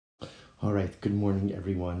All right, good morning,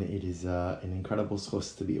 everyone. It is an incredible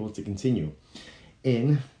source to be able to continue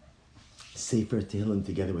in Sefer Tehillim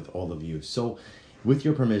together with all of you. So, with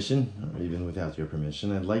your permission, or even without your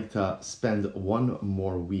permission, I'd like to spend one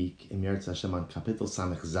more week in Meretz Hashem on Kapitel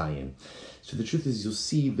Samech Zayin. So the truth is, you'll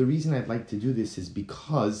see, the reason I'd like to do this is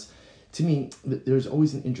because, to me, there's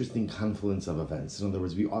always an interesting confluence of events. In other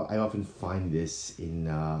words, I often find this in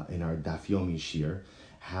our Daf Yomi Shir,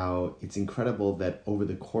 how it's incredible that over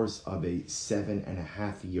the course of a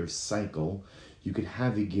 7.5 year cycle, you could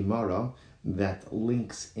have a Gemara that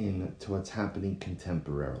links in to what's happening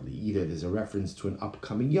contemporarily. Either there's a reference to an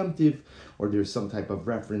upcoming Yom Tiv, or there's some type of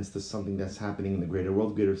reference to something that's happening in the greater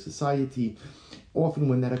world, greater society. Often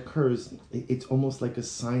when that occurs, it's almost like a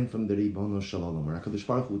sign from the Ribono Shel Olam, where HaKadosh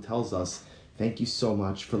Baruch Hu tells us, thank you so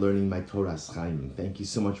much for learning my Torah's Chaim. Thank you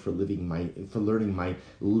so much for learning my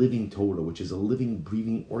living Torah, which is a living,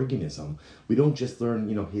 breathing organism. We don't just learn,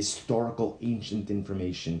 historical, ancient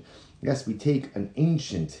information. Yes, we take an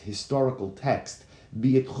ancient historical text,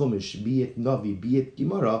 be it Chumash, be it Navi, be it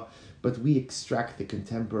Gemara, but we extract the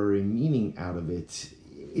contemporary meaning out of it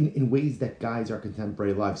in ways that guides our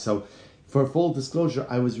contemporary lives. So, for full disclosure,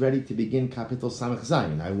 I was ready to begin Kapitel Samech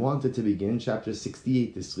Zayin. I wanted to begin chapter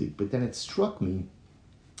 68 this week, but then it struck me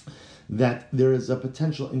that there is a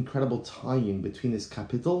potential incredible tie-in between this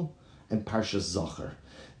kapitel and Parshas Zachor.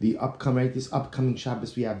 This upcoming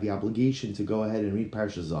Shabbos, we have the obligation to go ahead and read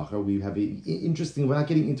Parshas Zachor. We have we're not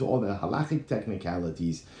getting into all the halachic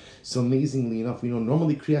technicalities. So amazingly enough,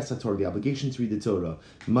 normally Kriyas HaTorah, the obligation to read the Torah,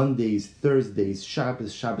 Mondays, Thursdays,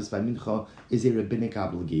 Shabbos by Mincha, is a rabbinic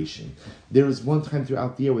obligation. There is one time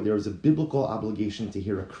throughout the year where there is a biblical obligation to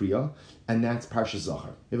hear a Kriya, and that's Parshas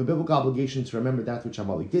Zachor. We have a biblical obligation to remember that which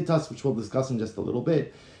Amalek did to us, which we'll discuss in just a little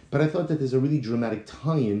bit. But I thought that there's a really dramatic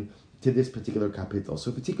tie-in to this particular kapitel. So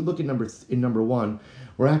if we take a look at number one,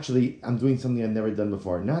 I'm doing something I've never done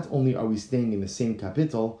before. Not only are we staying in the same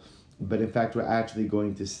kapitel, but in fact we're actually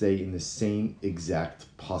going to stay in the same exact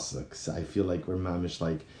pasuk. So I feel like we're mamish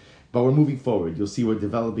but we're moving forward. You'll see we're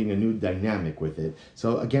developing a new dynamic with it.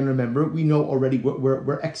 So again, remember, we know already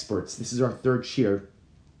we're experts. This is our third shir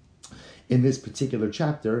in this particular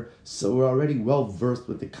chapter, so we're already well versed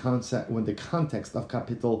with the context of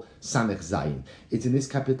Kapitel Samech Zayin. It's in this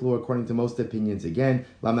kapitel, according to most opinions, again,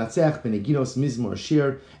 Lamatzeach beneginos mizmor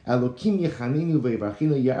shir Elokim yechanenu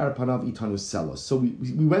ve'yivachinu ya'ar panav itanu selos. So we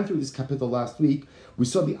went through this kapitel last week. We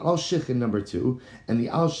saw the Al Shich in number 2, and the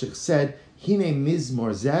Al Shich said, Hine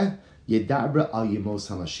mizmor zeh Yedabra al Yemos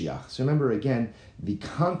HaMashiach. So remember again, the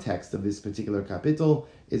context of this particular kapitel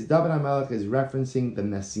is David HaMelech is referencing the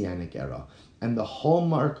Messianic era. And the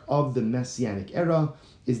hallmark of the Messianic era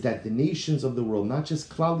is that the nations of the world, not just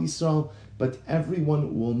Klal Yisrael, but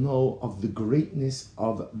everyone will know of the greatness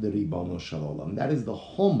of the Ribono Shel Olam. That is the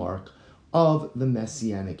hallmark of the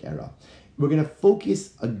Messianic era. We're going to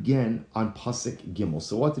focus again on Pasuk Gimel.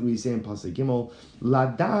 So what did we say in Pasuk Gimel?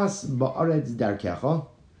 Ladas ba'aretz darkecha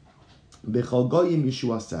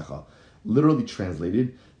literally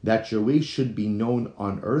translated, that your way should be known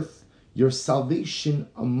on earth, your salvation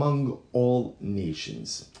among all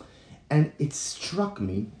nations. And it struck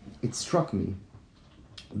me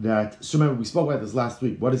that, so remember, we spoke about this last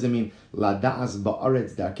week. What does it mean? La da'as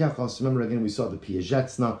ba'aretz darkecha. So remember again, we saw the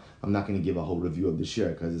Piagetzna. I'm not going to give a whole review of the shir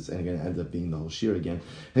because it's going to end up being the whole shir again.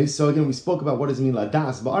 And so again, we spoke about what does it mean, la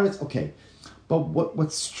da'as ba'aretz. Okay. But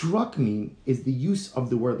what struck me is the use of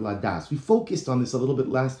the word ladas. We focused on this a little bit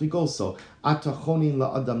last week also. Atachonin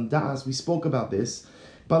la'adam das. We spoke about this.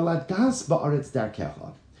 But ladas ba'aretz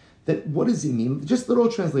darkecha. That what does it mean? Just literal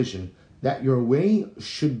translation. That your way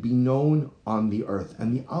should be known on the earth.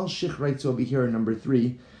 And the Al Shich writes over here in number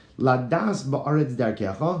 3. Ladas ba'aretz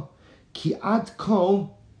darkecha. Ki ad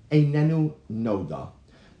ko einenu noda.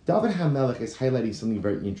 David HaMelech is highlighting something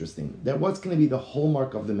very interesting. That what's going to be the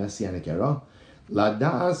hallmark of the Messianic era?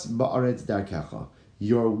 Ladas ba'aretz darkecha.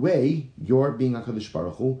 Your way, your being HaKadosh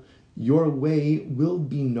Baruch Hu, your way will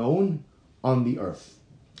be known on the earth.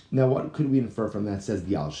 Now, what could we infer from that, says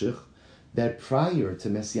the Al Shich? That prior to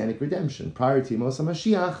Messianic redemption, prior to Yemos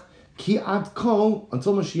HaMashiach, ki ad ko,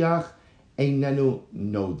 until Mashiach, einenu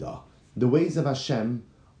noda. The ways of Hashem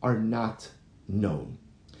are not known.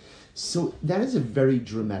 So that is a very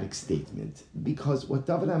dramatic statement, because what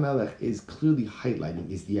David HaMelech is clearly highlighting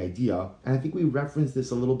is the idea, and I think we referenced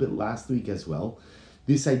this a little bit last week as well,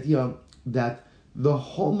 this idea that the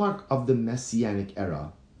hallmark of the Messianic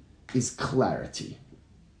era is clarity.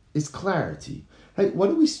 Right? What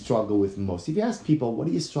do we struggle with most? If you ask people, what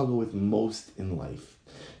do you struggle with most in life?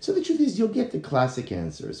 So the truth is, you'll get the classic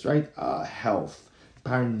answers, right? Health,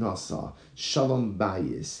 parnasa, shalom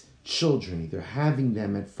bayis, children, either having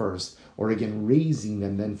them at first or again raising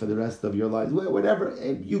them then for the rest of your life, whatever,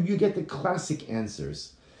 you get the classic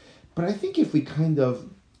answers. But I think if we kind of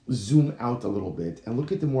zoom out a little bit and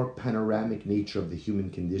look at the more panoramic nature of the human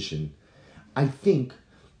condition, I think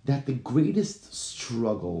that the greatest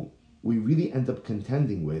struggle we really end up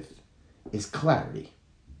contending with is clarity.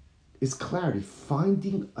 Is clarity,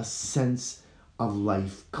 finding a sense of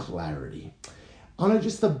life clarity. On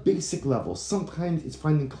just a basic level, sometimes it's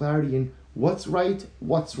finding clarity in what's right,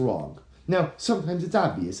 what's wrong. Now, sometimes it's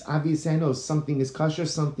obvious. Obviously, I know something is kosher,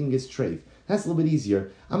 something is treif. That's a little bit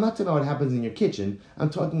easier. I'm not talking about what happens in your kitchen. I'm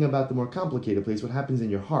talking about the more complicated place, what happens in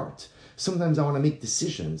your heart. Sometimes I want to make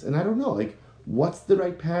decisions, and I don't know, like, what's the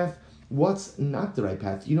right path, what's not the right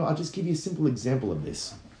path. I'll just give you a simple example of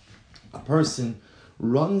this. A person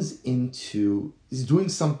is doing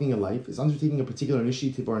something in life, is undertaking a particular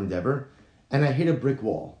initiative or endeavor, and I hit a brick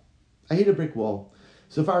wall.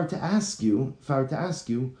 So if I were to ask you,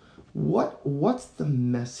 what's the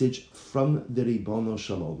message from the Ribono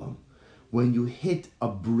Shel Olam when you hit a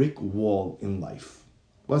brick wall in life?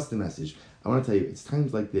 What's the message? I want to tell you, it's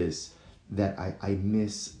times like this that I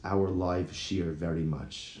miss our live shir very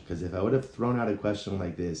much. Because if I would have thrown out a question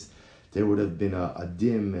like this, there would have been a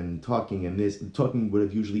dim and talking, and this talking would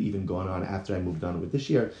have usually even gone on after I moved on with the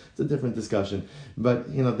shir. It's a different discussion. But,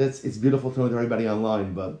 it's beautiful to know with everybody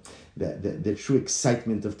online, but the true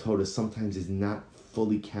excitement of Torah sometimes is not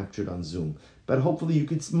fully captured on Zoom. But hopefully you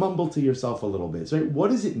could mumble to yourself a little bit. So, right?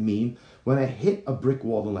 What does it mean when I hit a brick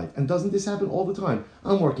wall in life? And doesn't this happen all the time?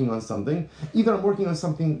 I'm working on something. Either I'm working on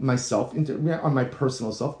something myself, on my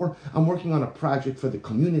personal self, or I'm working on a project for the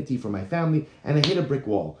community, for my family, and I hit a brick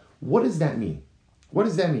wall. What does that mean?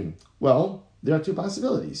 Well, there are two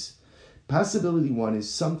possibilities. Possibility one is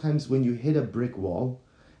sometimes when you hit a brick wall,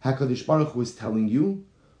 HaKadosh Baruch Hu is telling you,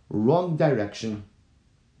 wrong direction.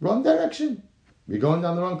 Wrong direction. You're going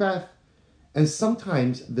down the wrong path. And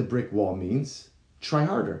sometimes the brick wall means try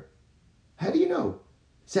harder. How do you know?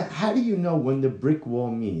 So how do you know when the brick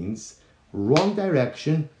wall means wrong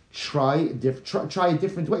direction, try a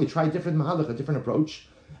different way, try a different mahalach, a different approach?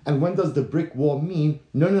 And when does the brick wall mean,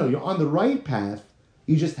 no, you're on the right path,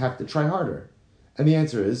 you just have to try harder? And the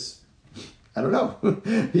answer is, I don't know.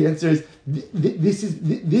 The answer is, this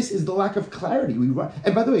is the lack of clarity.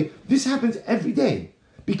 And by the way, this happens every day.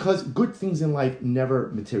 Because good things in life never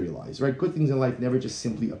materialize, right? Good things in life never just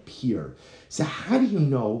simply appear. So how do you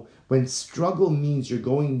know when struggle means you're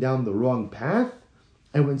going down the wrong path,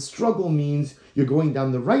 and when struggle means you're going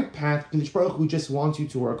down the right path, Kadosh Baruch Hu just wants you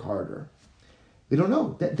to work harder? We don't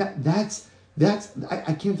know.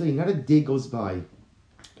 I can't tell you, not a day goes by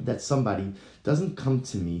that somebody doesn't come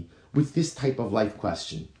to me with this type of life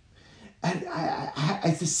question. And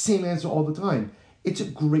it's the same answer all the time. It's a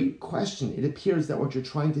great question. It appears that what you're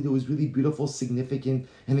trying to do is really beautiful, significant,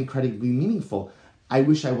 and incredibly meaningful. I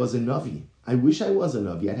wish I was a Navi.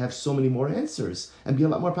 I'd have so many more answers and be a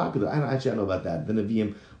lot more popular. I don't know about that. The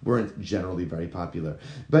Nevi'im weren't generally very popular.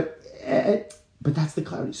 But that's the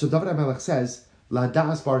clarity. So David HaMelech says,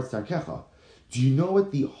 La'das ba'aretz darkecha. Do you know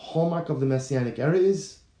what the hallmark of the Messianic era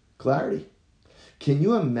is? Clarity. Can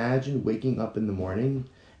you imagine waking up in the morning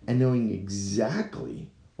and knowing exactly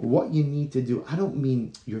what you need to do? I don't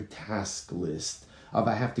mean your task list of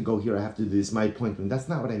I have to go here, I have to do this, my appointment. That's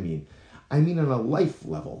not what I mean. I mean on a life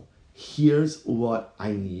level. Here's what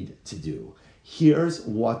I need to do. Here's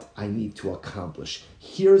what I need to accomplish.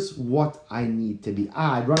 Here's what I need to be.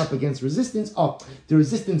 I run up against resistance. Oh, the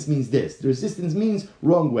resistance means this. The resistance means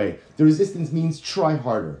wrong way. The resistance means try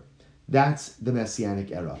harder. That's the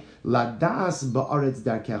Messianic era. La'das ba'aretz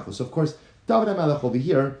darkecha. So of course, David HaMelech over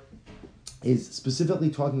here is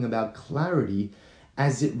specifically talking about clarity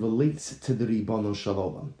as it relates to the Ribono Shel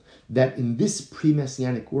Olam. That in this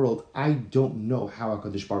pre-Messianic world, I don't know how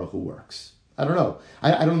HaKadosh Baruch Hu works. I don't know.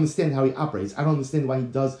 I don't understand how he operates. I don't understand why he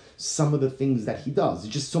does some of the things that he does.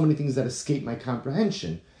 There's just so many things that escape my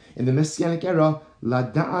comprehension. In the Messianic era,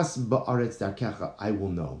 La'das ba'aretz darkecha, I will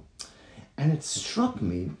know. And it struck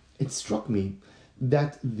me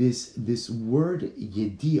that this word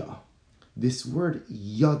yediah, this word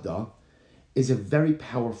yada, is a very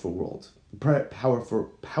powerful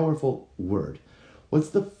word. What's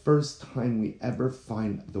the first time we ever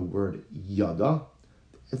find the word yada?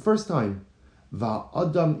 The first time,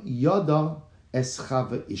 Va'adam yada es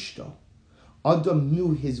Chava ishto. Adam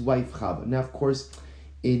knew his wife Chava. Now, of course,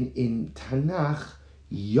 in Tanakh,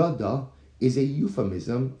 yada is a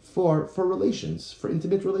euphemism for relations, for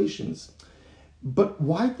intimate relations. But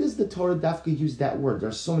why does the Torah dafka use that word? There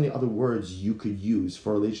are so many other words you could use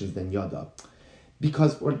for relations than yada.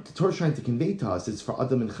 Because what the Torah is trying to convey to us is for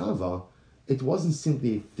Adam and Chava, it wasn't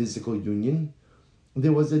simply a physical union.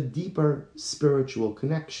 There was a deeper spiritual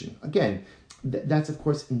connection. Again, that's of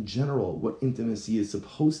course in general what intimacy is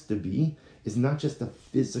supposed to be, is not just a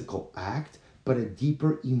physical act, but a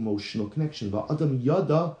deeper emotional connection. Adam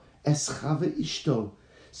yada eschave ishto.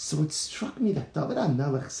 So it struck me that David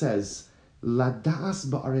HaMelech says, Ladas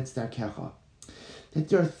ba'aretz darkecha, that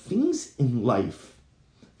there are things in life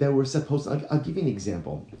that we're supposed to, I'll give you an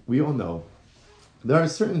example. We all know there are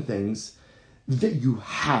certain things that you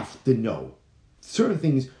have to know. Certain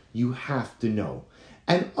things you have to know.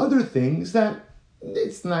 And other things that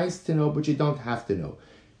it's nice to know, but you don't have to know.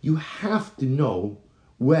 You have to know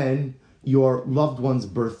when your loved one's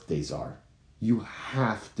birthdays are. You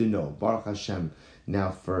have to know. Baruch Hashem,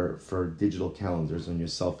 now for digital calendars on your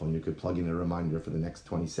cell phone, you could plug in a reminder for the next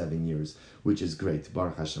 27 years, which is great.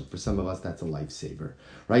 Baruch Hashem. For some of us, that's a lifesaver,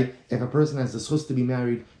 right? If a person has the chus to be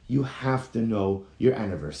married, you have to know your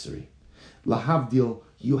anniversary. Lahavdil,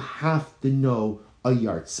 you have to know a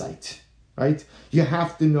yahrzeit, right? You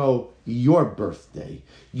have to know your birthday.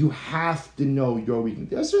 You have to know your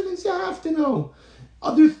weekend. There are certain things you have to know.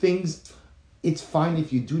 Other things, it's fine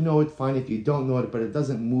if you do know it, fine if you don't know it, but it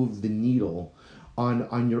doesn't move the needle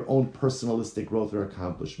on your own personalistic growth or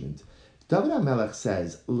accomplishment. David HaMelech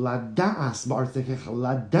says, Lada'as ba'artekecha.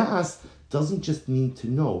 Lada'as doesn't just mean to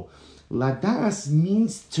know. Lada'as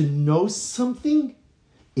means to know something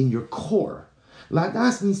in your core.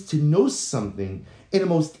 Ladas means to know something in a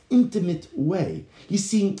most intimate way. You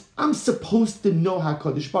see, I'm supposed to know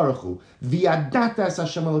HaKadosh Baruch Hu. V'yadatas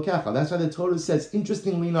Hashem Elokecha. That's why the Torah says,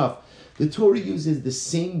 interestingly enough, the Torah uses the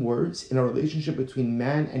same words in a relationship between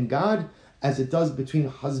man and God as it does between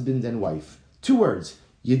husband and wife. Two words,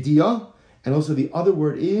 Yediyah, and also the other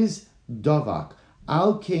word is Davak.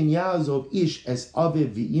 Al ken yazov ish es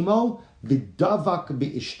aviv v'imo v'davak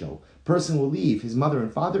be'ishto. Person will leave his mother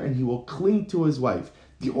and father and he will cling to his wife.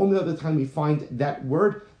 The only other time we find that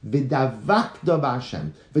word, v'davakta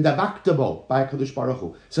b'Hashem, v'davakta bo, by HaKadosh Baruch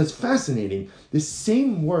Hu. So it's fascinating. The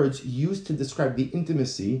same words used to describe the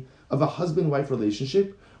intimacy of a husband-wife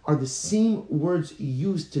relationship are the same words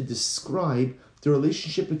used to describe the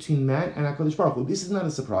relationship between man and HaKadosh Baruch Hu. This is not a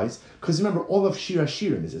surprise, because remember, all of Shir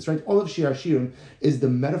HaShirim is this, right? All of Shir HaShirim is the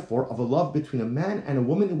metaphor of a love between a man and a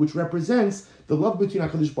woman, which represents the love between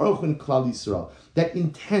HaKadosh Baruch Hu and Klal Yisrael. That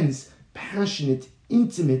intense, passionate,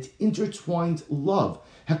 intimate, intertwined love.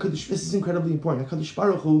 This is incredibly important. HaKadosh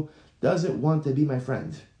Baruch Hu doesn't want to be my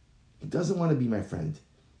friend. He doesn't want to be my friend.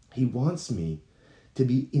 He wants me to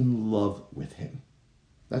be in love with him.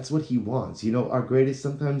 That's what he wants. You know, our greatest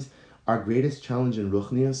challenge in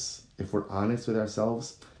Ruchnius, if we're honest with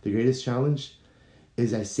ourselves, the greatest challenge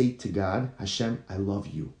is I say to God, Hashem, I love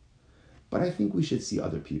you, but I think we should see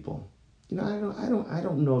other people. You know, I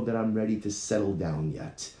don't know that I'm ready to settle down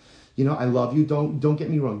yet. You know, I love you. Don't get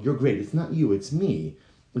me wrong. You're great. It's not you. It's me.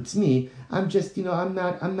 It's me. I'm just, you know,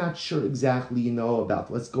 I'm not sure exactly, you know, about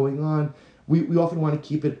what's going on. We often want to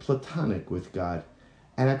keep it platonic with God.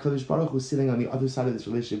 And HaKadosh Baruch Hu is sitting on the other side of this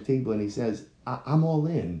relationship table and he says, I'm all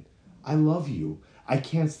in. I love you. I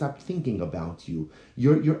can't stop thinking about you.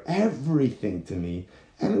 You're everything to me.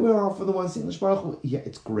 And we're all for the one saying, Baruch Hu, yeah,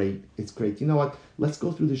 it's great. It's great. You know what? Let's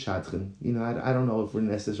go through the Shadchan. You know, I don't know if we're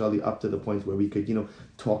necessarily up to the point where we could, you know,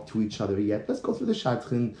 talk to each other yet. Let's go through the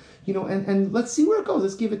Shadchan, you know, and let's see where it goes.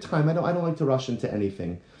 Let's give it time. I don't like to rush into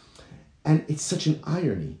anything. And it's such an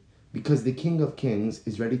irony because the King of Kings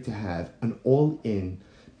is ready to have an all-in,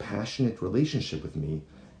 passionate relationship with me,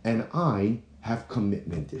 and I have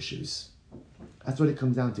commitment issues. That's what it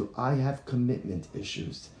comes down to. I have commitment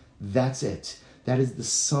issues. That's it. That is the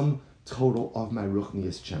sum total of my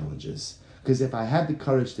Ruchnius challenges. Because if I had the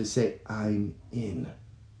courage to say, I'm in,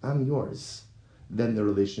 I'm yours, then the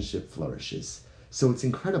relationship flourishes. So it's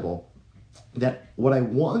incredible that what I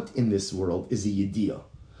want in this world is a yediyah.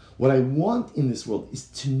 What I want in this world is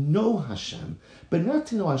to know Hashem, but not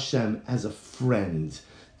to know Hashem as a friend.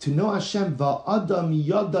 To know Hashem, va'adam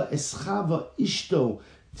yada eschava ishto,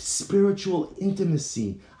 spiritual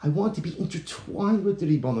intimacy. I want to be intertwined with the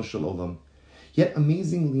Ribono Shel Olam. Yet,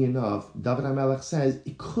 amazingly enough, David HaMelech says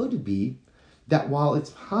it could be that while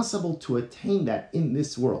it's possible to attain that in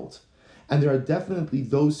this world, and there are definitely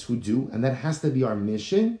those who do, and that has to be our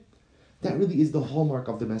mission, that really is the hallmark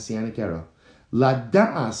of the Messianic era.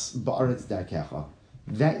 Lada'as ba'aretz darkecha.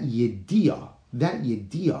 That yediyah,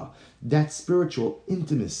 that spiritual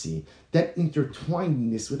intimacy, that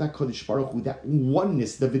intertwinedness with HaKadosh Baruch Hu, that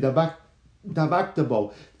oneness, the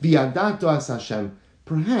v'davaktabo, v'yadato as Hashem,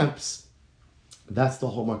 perhaps that's the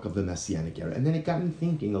hallmark of the Messianic era. And then it got me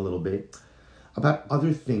thinking a little bit about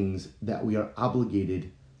other things that we are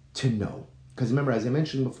obligated to know. Because remember, as I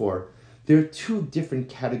mentioned before, there are two different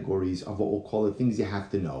categories of what we'll call the things you have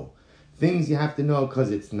to know. Things you have to know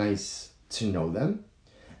because it's nice to know them,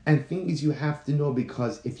 and things you have to know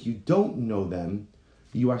because if you don't know them,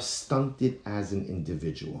 you are stunted as an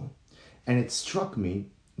individual. And it struck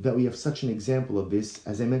me that we have such an example of this,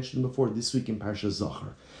 as I mentioned before, this week in Parsha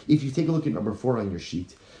Zachar. If you take a look at number 4 on your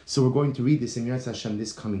sheet, so we're going to read this in Yirtzeh Hashem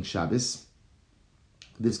this coming Shabbos.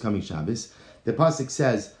 The pasuk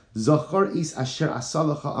says, Zachar is asher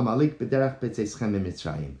asalacha Amalek b'derech b'tzeschem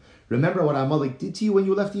b'Mitzrayim. Remember what Amalek did to you when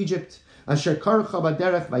you left Egypt. Asher karcha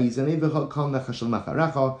b'derech v'yizanevecha kal nechashel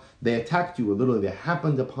macharecha. They attacked you, or literally they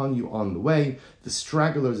happened upon you on the way. The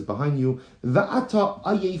stragglers behind you. V'ata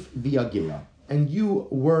ayef v'yagira. And you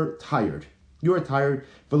were tired. You were tired.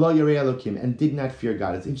 V'lo yarei Elokim, and did not fear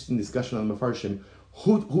God. It's an interesting discussion on the Mefarshim.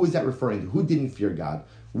 Who is that referring to? Who didn't fear God?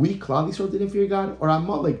 We, Klal Yisrael, didn't fear God, or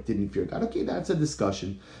Amalek didn't fear God? Okay, that's a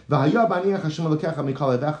discussion. And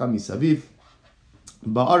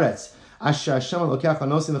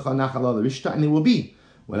it will be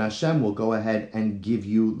when Hashem will go ahead and give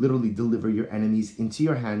you, literally deliver your enemies into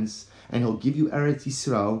your hands, and He'll give you Eretz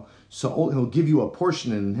Yisrael. So He'll give you a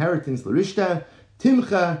portion, an inheritance. L'rishta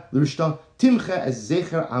timcha as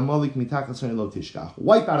zecher Amalek mitachas lo tishkach.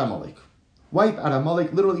 Wipe out Amalek. Wipe out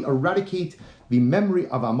Amalek, literally eradicate the memory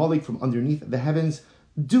of Amalek from underneath the heavens.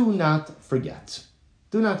 Do not forget.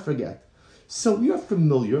 Do not forget. So we are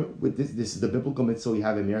familiar with this. This is the biblical mitzvah we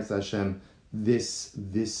have in Yirtzeh Hashem this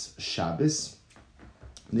Shabbos.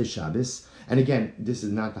 This Shabbos. And again, this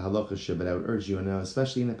is not the halacha, but I would urge you, and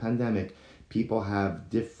especially in the pandemic, people have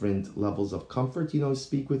different levels of comfort.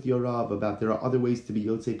 Speak with your Rav about there are other ways to be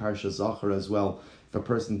Yotzei Parsha Zachar as well. If a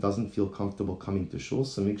person doesn't feel comfortable coming to shul,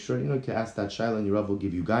 so make sure to ask that shaila, and your Rav will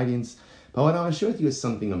give you guidance. But what I want to share with you is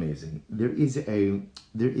something amazing. There is a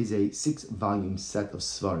 6-volume set of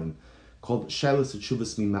svarim called Shailas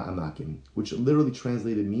Utshuvas Mima'amakim, which literally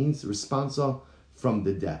translated means responsa from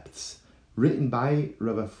the depths, written by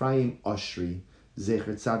Rav Ephraim Oshry,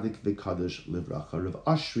 Zecher Tzadik V'Kadosh Livracha. Rav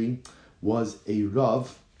Oshry was a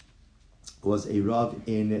Rav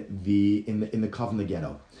in the Kovna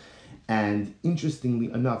ghetto. And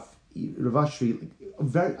interestingly enough, Rav Oshry,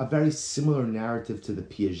 a very similar narrative to the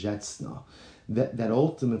Piazetzna, that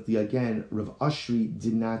ultimately, again, Rav Oshry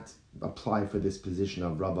did not apply for this position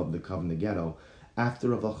of Rav of the Kovna ghetto. After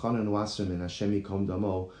Rav Elchanan Wasserman, Hashem Yikom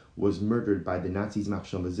Damo, was murdered by the Nazis,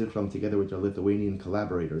 Machshon V'Zichram, together with their Lithuanian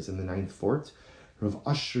collaborators in the 9th Fort, Rav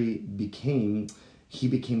Oshry became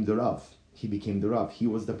the Rav. He became the Rav. He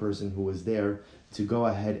was the person who was there to go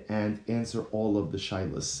ahead and answer all of the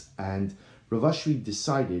shilas. And Rav Oshry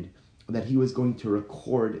decided that he was going to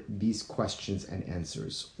record these questions and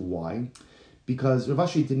answers. Why? Because Rav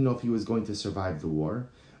Oshry didn't know if he was going to survive the war,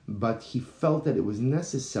 but he felt that it was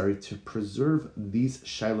necessary to preserve these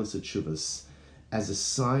shilas atshuvas as a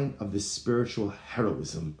sign of the spiritual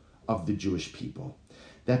heroism of the Jewish people.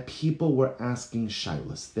 That people were asking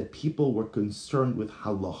shilas, that people were concerned with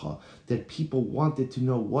halacha, that people wanted to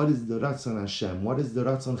know what is the Ratzon Hashem, what is the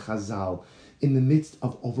Ratzon Chazal, in the midst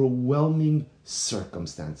of overwhelming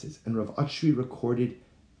circumstances. And Rav Oshry recorded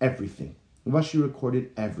everything. Rav Oshry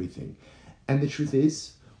recorded everything. And the truth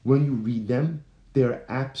is, when you read them, they're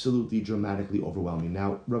absolutely dramatically overwhelming.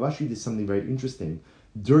 Now, Rav Oshry did something very interesting.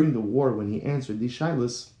 During the war, when he answered these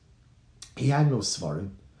shilas, he had no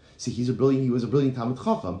svarim. See, he was a brilliant Talmid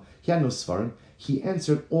Chacham. He had no svarim. He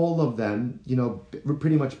answered all of them,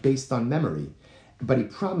 pretty much based on memory. But he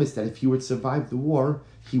promised that if he would survive the war,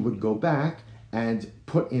 he would go back and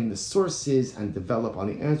put in the sources and develop on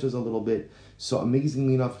the answers a little bit. So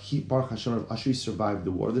amazingly enough, Baruch Hashem, Rav Oshry survived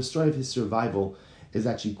the war. The story of his survival is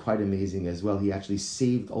actually quite amazing as well. He actually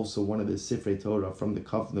saved also one of the Sifrei Torah from the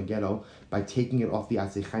Kovna ghetto by taking it off the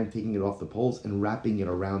Atzei Chaim, taking it off the poles, and wrapping it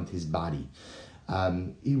around his body.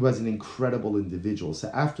 He was an incredible individual. So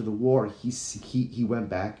after the war, he went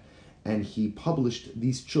back and he published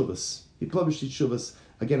these tshuvas.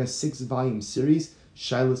 Again, a 6-volume series,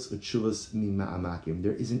 Shailas Utshuvas Mima'amakim.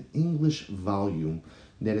 There is an English volume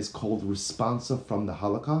that is called Responsa from the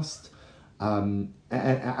Holocaust. And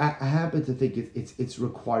I happen to think it's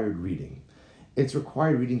required reading. It's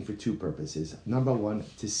required reading for 2 purposes. Number 1,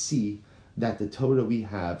 to see that the Torah we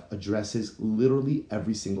have addresses literally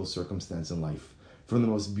every single circumstance in life, from the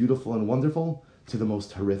most beautiful and wonderful to the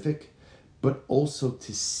most horrific, but also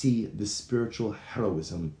to see the spiritual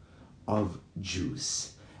heroism of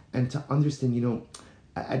Jews. And to understand,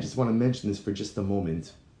 I just want to mention this for just a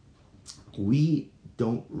moment. We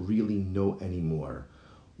don't really know anymore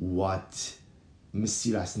what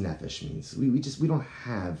Mesiras Nefesh means.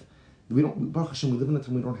 Baruch Hashem, we live in a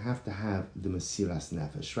time we don't have to have the Mesiras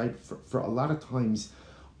Nefesh, right? For a lot of times,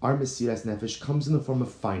 our Mesiras Nefesh comes in the form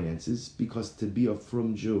of finances, because to be a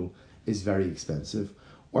frum Jew is very expensive.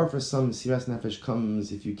 Or for some, Mesiras Nefesh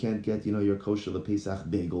comes if you can't get, your kosher Pesach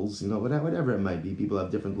bagels, whatever it might be. People have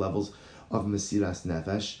different levels of Mesiras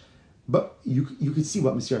Nefesh. But you could see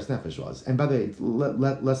what Mesiras Nefesh was. And by the way,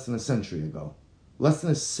 less than a century ago,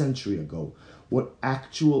 what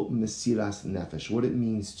actual Mesiras Nefesh, what it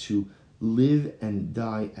means to live and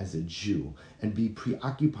die as a Jew, and be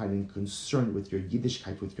preoccupied and concerned with your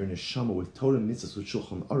Yiddishkeit, with your neshama, with Torah mitzvahs, with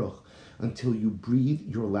Shulchan Aruch, until you breathe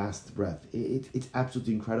your last breath. It's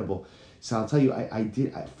absolutely incredible. So I'll tell you,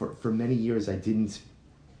 for many years I didn't,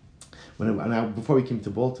 before we came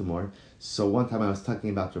to Baltimore. So one time I was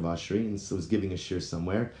talking about Rav Ashri, and so I was giving a shir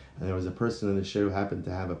somewhere, and there was a person in the shir who happened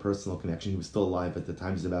to have a personal connection. He was still alive at the time,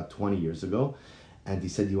 it was about 20 years ago, and he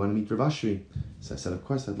said, "Do you want to meet Rav Ashri?" So I said, "Of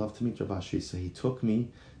course, I'd love to meet Rav Ashri." So he took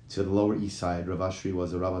me to the Lower East Side. Rav Ashri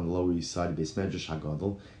was a rabbi on the Lower East Side, Beis Medrash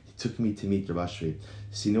HaGadol. He took me to meet Rav Ashri.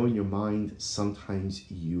 So in your mind,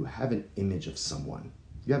 sometimes you have an image of someone.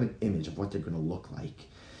 You have an image of what they're going to look like.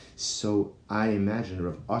 So I imagine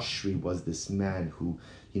Rav Ashri was this man who,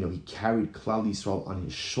 he carried Klal Yisrael on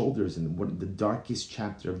his shoulders in one of the darkest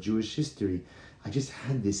chapter of Jewish history. I just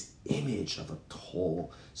had this image of a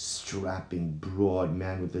tall, strapping, broad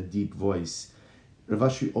man with a deep voice. Rav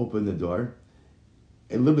Ashri opened the door,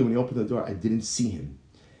 and literally when he opened the door, I didn't see him.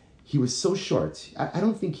 He was so short. I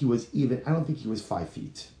don't think he was 5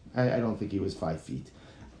 feet. I don't think he was 5 feet.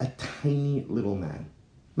 A tiny little man.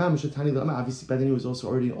 Mamish, a tiny little man. Obviously, by then he was also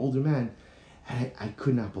already an older man. And I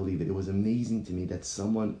could not believe it. It was amazing to me that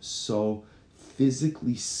someone so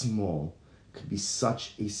physically small could be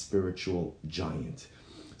such a spiritual giant.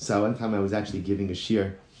 So one time I was actually giving a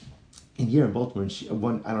shir here in Baltimore,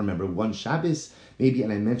 one Shabbos maybe,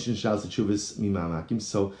 and I mentioned Shalos Teshuvos Mima'amakim.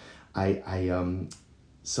 So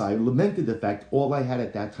I lamented the fact all I had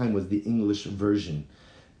at that time was the English version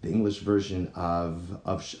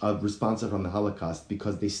of Responsive from the Holocaust,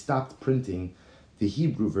 because they stopped printing the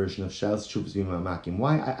Hebrew version of Shalos Teshuvos Mima'amakim.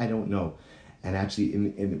 Why? I don't know. And actually,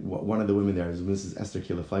 in one of the women there, Mrs. Esther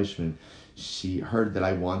Kila Fleischman, she heard that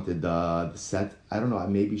I wanted the set. I don't know,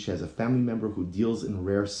 maybe she has a family member who deals in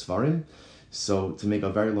rare Svarim. So to make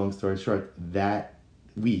a very long story short, that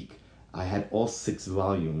week I had all 6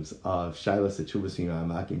 volumes of Shalos Teshuvos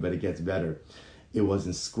Mima'amakim, but it gets better. It was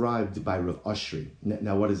inscribed by Rav Ashri.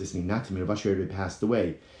 Now what does this mean? Not to me, Rav Ashri already passed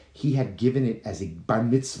away. He had given it as a bar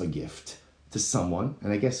mitzvah gift to someone,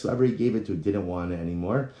 and I guess whoever he gave it to didn't want it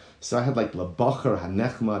anymore. So I had like Labacher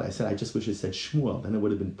HaNechmad. I said, I just wish it said Shmuel, then it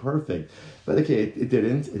would have been perfect. But okay, it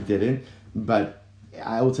didn't. But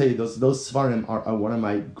I will tell you, those Svarim are one of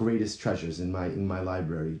my greatest treasures in my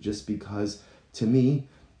library, just because to me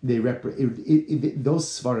those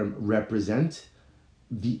Svarim represent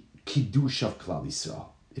the Kiddush of Klal Yisrael.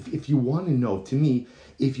 If you want to know, to me,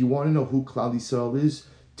 if you want to know who Klal Yisrael is,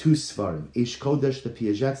 2 Svarim. Eish Kodesh, the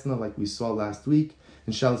Piazetzna, like we saw last week,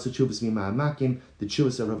 and Shalos Teshuvos Mima'amakim, the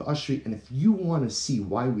Teshuvos of Rav Ashri. And if you want to see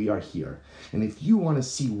why we are here, and if you want to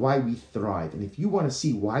see why we thrive, and if you want to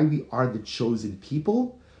see why we are the chosen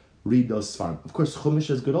people, read those Svarim. Of course, Chumash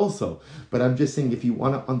is good also, but I'm just saying, if you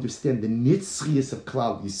want to understand the Nitzchias of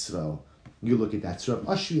Klal Yisrael, you look at that. So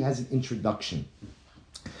Rav Ashri has an introduction.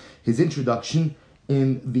 His introduction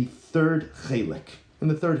in the third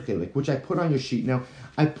chelik, which I put on your sheet. Now,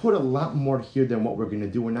 I put a lot more here than what we're going to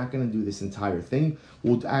do. We're not going to do this entire thing.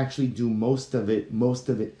 We'll actually do most of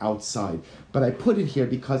it outside. But I put it here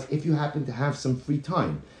because if you happen to have some free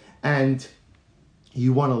time and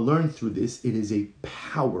you want to learn through this, it is a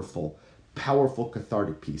powerful, powerful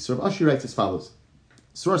cathartic piece. So Rav Ashri writes as follows.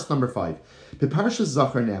 Source number 5. Beparshas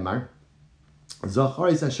Zachar Ne'amar, Zachar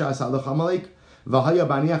is Asher Asalach Amalek, V'haya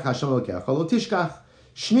baniach Hashem Elokecha lo tishkach.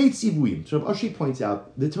 Shnei tzivuyim. So Rav Ashri points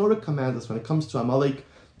out, the Torah commands us when it comes to Amalek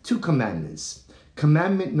 2 commandments.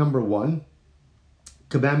 Commandment number one,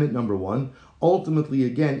 ultimately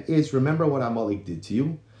again, is remember what Amalek did to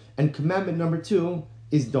you. And commandment number 2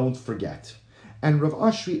 is don't forget. And Rav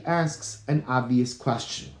Ashri asks an obvious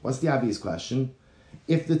question. What's the obvious question?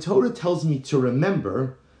 If the Torah tells me to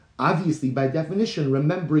remember, obviously by definition,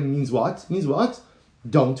 remembering means what?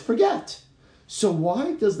 Don't forget. So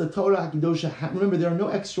why does the Torah HaKadosha remember, there are no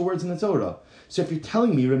extra words in the Torah. So if you're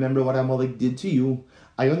telling me, remember what Amalek did to you,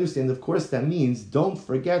 I understand, of course, that means don't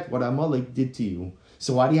forget what Amalek did to you.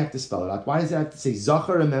 So why do you have to spell it out? Why does it have to say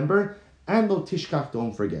Zachar, remember, and Lo Tishkach,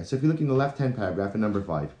 don't forget? So if you look in the left-hand paragraph in number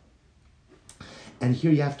 5, and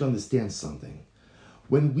here you have to understand something.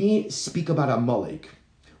 When we speak about Amalek,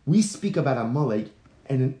 we speak about Amalek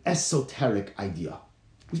in an esoteric idea.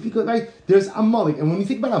 We speak, right? There's Amalek, and when you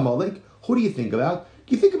think about Amalek, who do you think about?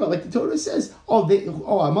 You think about like the Torah says,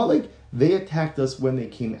 Amalek, they attacked us when they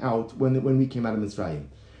came out, when we came out of Mitzrayim.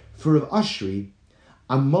 For Rav Ashri,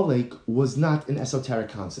 Amalek was not an esoteric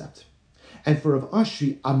concept. And for Rav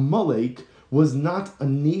Ashri, Amalek was not a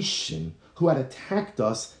nation who had attacked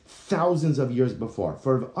us thousands of years before.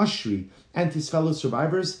 For Rav Ashri and his fellow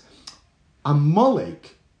survivors,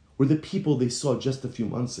 Amalek were the people they saw just a few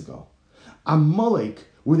months ago. Amalek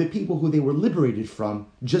were the people who they were liberated from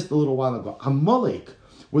just a little while ago. Amalek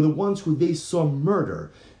were the ones who they saw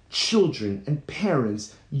murder children and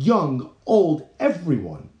parents, young, old,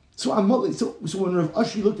 everyone. So Amalek. So when Rav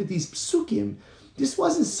Ashri looked at these psukim, this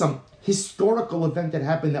wasn't some historical event that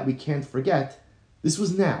happened that we can't forget. This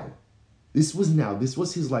was now. This was now. This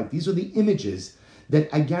was his life. These are the images that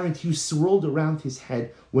I guarantee you swirled around his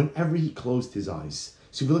head whenever he closed his eyes.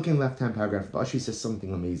 So if you look in the left-hand paragraph, Rav Ashri says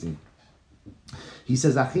something amazing. He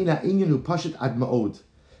says, "Achina inyanu pashat ad ma'od,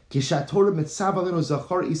 kishat Torah mitzav alenu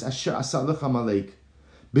zachor is asher asalach Amalek,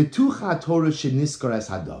 betucha Torah sheniskar es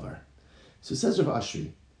hadavar." So says Rav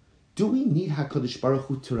Ashri, do we need HaKadosh Baruch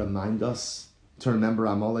Hu to remind us to remember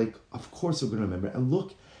Amalek? Of course we're going to remember. And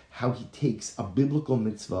look how he takes a biblical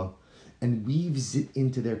mitzvah and weaves it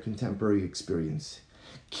into their contemporary experience.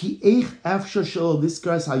 Ki eich efshar shelo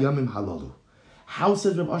liskar hayamim halalu. How,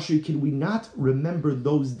 says Rav Ashri, can we not remember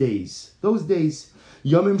those days? Those days,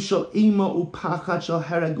 yamim shel ima upachat shel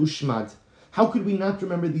hereg ushmad. How could we not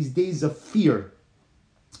remember these days of fear,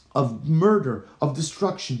 of murder, of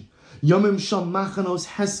destruction? Yomim shel machanos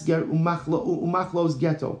hesger umachlos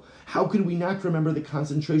ghetto. How could we not remember the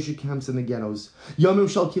concentration camps and the ghettos? Yomim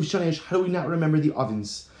shel kivshanesh. How do we not remember the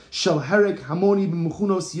ovens? Shel herek hamoni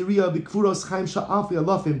b'mechunos yiria b'kvuros chaim shel alfi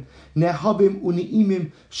alafim nehabim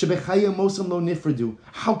uniimim shebechayim mosam lo nifredu.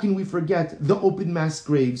 How can we forget the open mass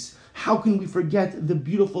graves? How can we forget the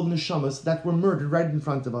beautiful neshamas that were murdered right in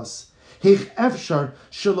front of us? How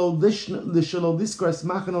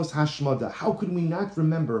could we not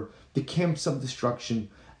remember the camps of destruction?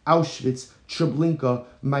 Auschwitz, Treblinka,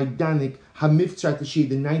 Majdanek, Hamivtzar Tashi,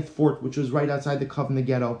 the 9th fort, which was right outside the Kovna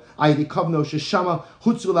ghetto. The Kovno, Sheshama,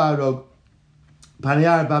 Hutzula Arog,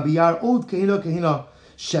 Panayar, Babiyar, Old Kahina,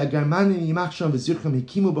 Shagarmanim Yimachsham, Vizircham,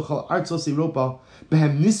 Hikimu, Bechal Artzos Europa,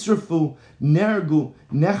 Behem Nisrafu, Nergu,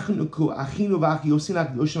 Nechnuku, Achinu Vachi,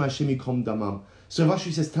 Yosinak, Yoshim Hashem Yikom Damam. So Rav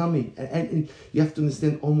Ashri says, tell me, and you have to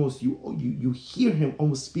understand almost, you hear him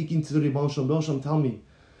almost speaking to the Rebbe Shalom, tell me,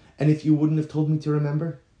 and if you wouldn't have told me to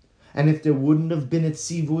remember, and if there wouldn't have been a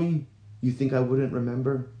tzivui, you think I wouldn't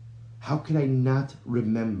remember? How could I not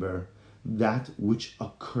remember that which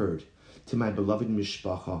occurred to my beloved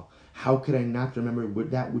mishpacha? How could I not remember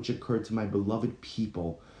that which occurred to my beloved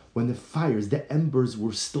people when the fires, the embers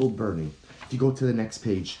were still burning? If you go to the next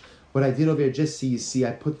page, what I did over here, just so you see,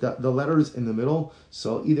 I put the letters in the middle,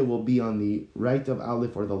 so either will be on the right of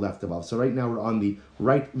Aleph or the left of Aleph. So right now we're on the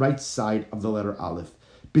right side of the letter Aleph.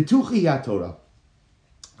 Betuchi ya Torah.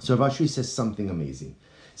 So Rav Ashri says something amazing.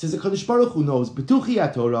 He says the Kadosh Baruch Hu knows Betuchi ya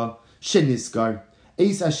Torah sheniskar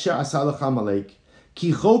eis asher asalach Amalek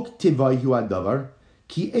ki chok tivai hu adavar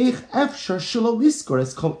ki eich efshar shelo liskar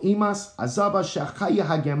es kol imas azaba shechaya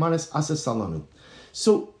hagemanes asa salanu.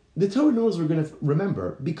 So the Torah knows we're going to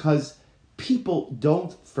remember because people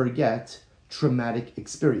don't forget traumatic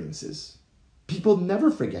experiences. People never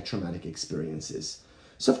forget traumatic experiences.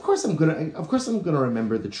 So of course I'm gonna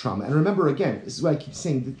remember the trauma. And remember again, this is why I keep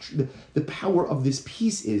saying the power of this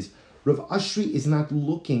piece is Rav Ashri is not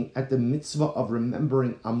looking at the mitzvah of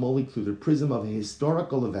remembering Amalek through the prism of a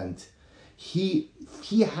historical event. He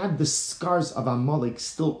had the scars of Amalek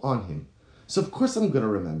still on him. So of course I'm gonna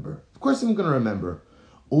remember.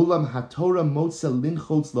 Olam haTorah motza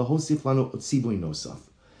linchotz lahosif lanu otzivui nosaf.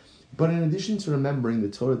 But in addition to remembering, the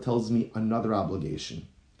Torah tells me another obligation.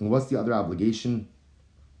 And what's the other obligation?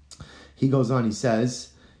 He goes on, he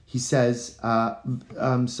says, Vatzivui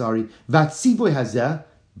hazeh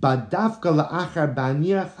badavka la'achar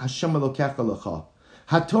ba'aniach Hashem elokecha lecha.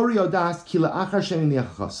 HaTorah yodas ki la'achar Shem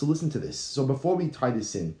iniachacha. So listen to this. So before we tie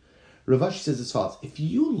this in, Rav Ashri says as follows. If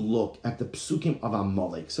you look at the psukim of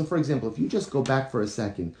Amalek, so for example, if you just go back for a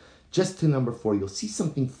second, just to number 4, you'll see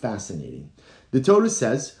something fascinating. The Torah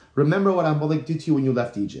says, remember what Amalek did to you when you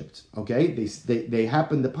left Egypt. Okay? They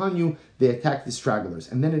happened upon you, they attacked the stragglers.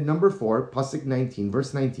 And then in number 4, Pasuk 19,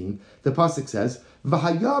 verse 19, the Pasuk says,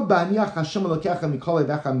 V'haya ba'aniach Hashem elokecha mikol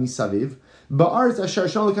eivecha misaviv, ba'aretz asher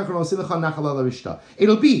Hashem elokecha nosim lecha nachal al harishta.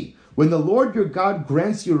 It'll be, when the Lord your God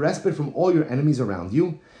grants you respite from all your enemies around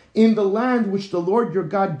you, in the land which the Lord your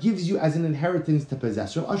God gives you as an inheritance to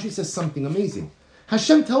possess. Rav Ashri says something amazing.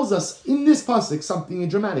 Hashem tells us in this pasuk something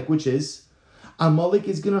dramatic, which is Amalek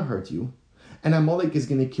is going to hurt you, and Amalek is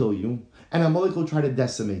going to kill you, and Amalek will try to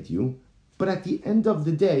decimate you. But at the end of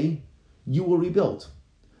the day, you will rebuild.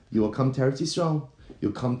 You will come to Eretz Yisrael,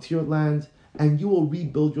 you'll come to your land, and you will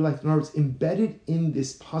rebuild your life. In other words, embedded in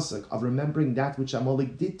this pasuk of remembering that which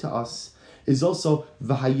Amalek did to us is also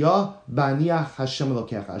V'haya ba'aniach Hashem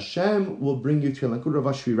Elokecha. Hashem will bring you to your land. Rav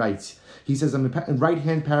Ashri writes. He says on the right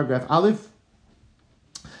hand paragraph Aleph,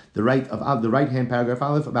 the right hand paragraph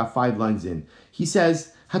Aleph, about 5 lines in. He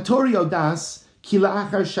says, Hatori Odas ki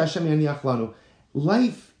la'achar shashem yaniach lanu.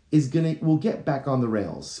 Life will get back on the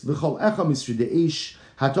rails. V'chol echa misri de'ish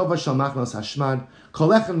hatova shal machnos hashmad kol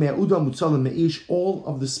echa me'uda mutzalim me'ish. All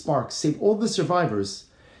of the sparks, save all the survivors.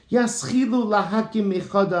 Yaschilu lahakim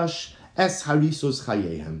mechadash es harisos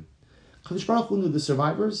chayehem. Kadosh Baruch Hu knew the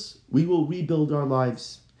survivors. We will rebuild our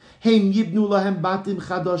lives. Heim yibnu lahem batim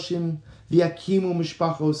chadashim v'yakimu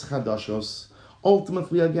mishpachos chadashos.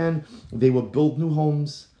 Ultimately, again, they will build new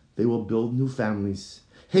homes. They will build new families.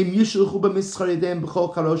 They'll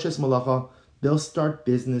start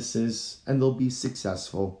businesses and they'll be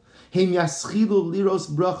successful. They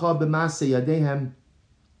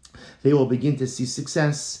will begin to see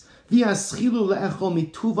success. And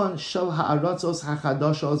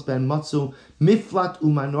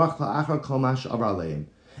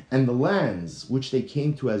the lands which they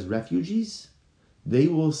came to as refugees, they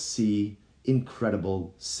will see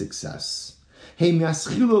incredible success. And not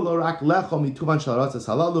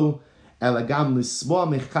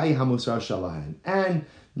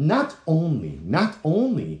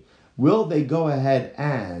only will they go ahead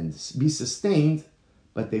and be sustained,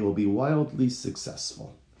 but they will be wildly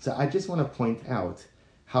successful. So I just want to point out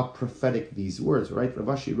how prophetic these words, right?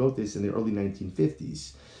 Rav Ashi wrote this in the early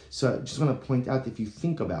 1950s. So I just want to point out, if you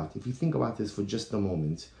think about this for just a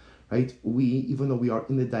moment, right? We, even though we are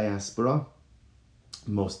in the diaspora,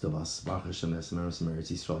 most of us, Baruch Hashem, Eretz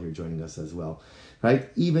Yisrael here joining us as well, right?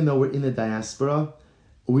 Even though we're in the diaspora,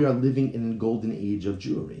 we are living in a golden age of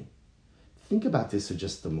Jewry. Think about this for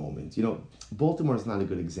just a moment. Baltimore is not a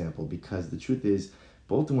good example, because the truth is,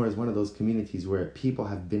 Baltimore is one of those communities where people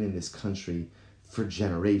have been in this country for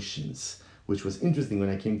generations, which was interesting when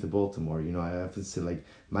I came to Baltimore. I often say,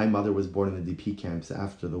 my mother was born in the DP camps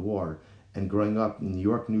after the war, and growing up in New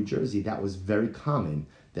York, New Jersey, that was very common,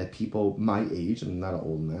 that people my age, I'm not an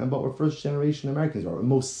old man, but we're first generation Americans, or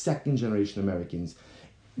most second generation Americans.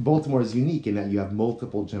 Baltimore is unique in that you have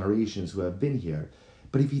multiple generations who have been here.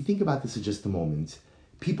 But if you think about this for just a moment,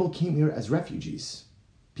 people came here as refugees.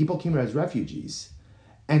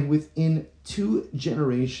 And within 2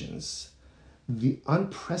 generations, the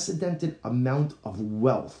unprecedented amount of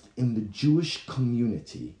wealth in the Jewish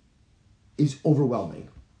community is overwhelming.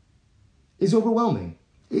 It's overwhelming.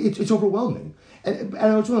 And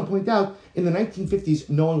I just want to point out, in the 1950s,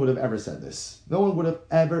 no one would have ever said this. No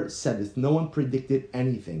one predicted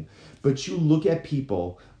anything. But you look at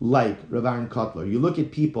people like Rav Aaron Kotler, you look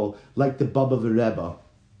at people like the Baba Rebbe.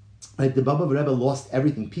 Right? The Baba Rebbe lost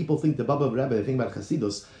everything. People think the Baba Rebbe, they think about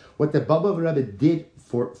Hasidus. What the Baba Rebbe did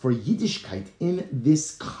for Yiddishkeit in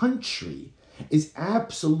this country is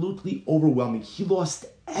absolutely overwhelming. He lost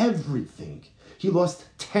everything. He lost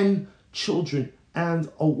 10 children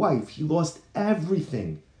and a wife. He lost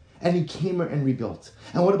everything. And he came here and rebuilt.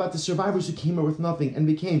 And what about the survivors who came here with nothing and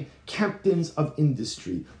became captains of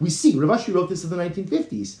industry? We see, Rav Ashi wrote this in the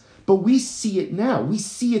 1950s, but we see it now. We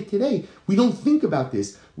see it today. We don't think about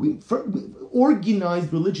this.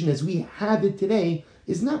 Organized religion as we have it today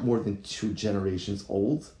is not more than 2 generations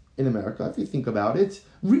old in America, if you think about it.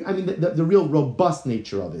 The real robust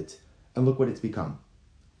nature of it. And look what it's become.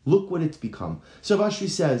 So Rav Ashri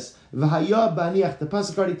says, V'haya ba'aniach, the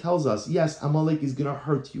pasuk already tells us, yes, Amalek is going to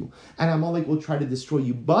hurt you, and Amalek will try to destroy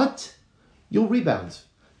you, but you'll rebound.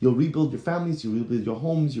 You'll rebuild your families, you'll rebuild your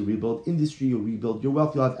homes, you'll rebuild industry, you'll rebuild your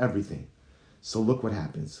wealth, you'll have everything. So look what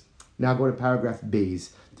happens. Now go to paragraph Beis,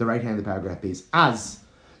 the right hand of paragraph Beis. Az,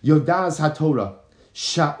 Yodaz HaTorah,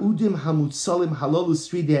 Sha'udim hamutzalim halalu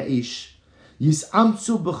sridei ish,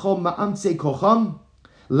 Yis'amtzu b'chol ma'amtzei kocham,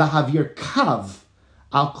 lahavir kav,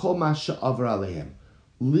 Al kol masha avra alehem.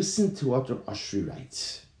 Listen to what Rav Ashri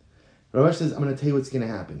writes. Rav Ashri says, I'm going to tell you what's going to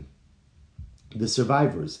happen. The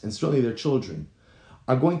survivors, and certainly their children,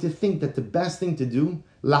 are going to think that the best thing to do,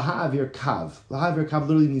 lahavir kav. Lahavir kav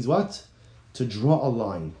literally means what? To draw a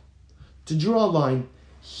line.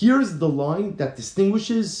 Here's the line that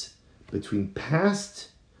distinguishes between past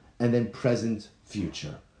and then present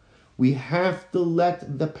future. We have to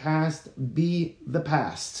let the past be the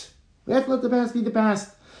past. We have to let the past be the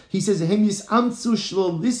past. He says,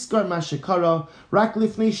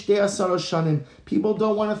 people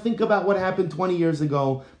don't want to think about what happened 20 years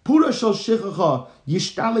ago. People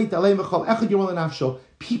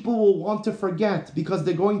will want to forget because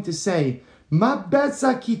they're going to say, what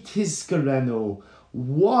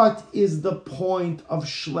is the point of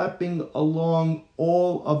schlepping along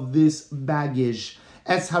all of this baggage?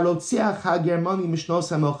 Right? What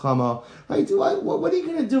are you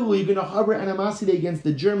going to do? Are you going to harbor animosity against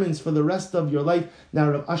the Germans for the rest of your life? Now,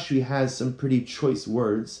 Rav Ashri has some pretty choice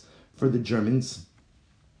words for the Germans,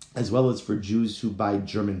 as well as for Jews who buy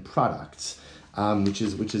German products, which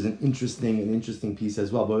is an interesting piece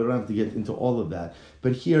as well. But we don't have to get into all of that.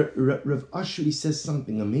 But here, Rav Ashri says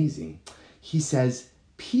something amazing. He says,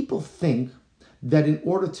 people think that in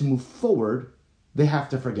order to move forward, they have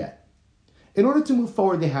to forget. In order to move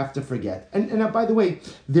forward, they have to forget. And by the way,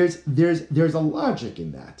 there's a logic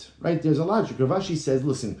in that, right? There's a logic. Rav Ashi says,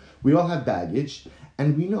 listen, we all have baggage,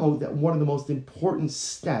 and we know that one of the most important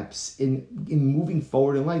steps in moving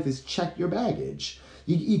forward in life is check your baggage.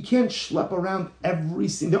 You can't schlep around every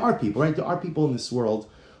single... There are people, right? There are people in this world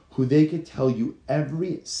who they could tell you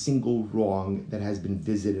every single wrong that has been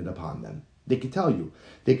visited upon them. They could tell you.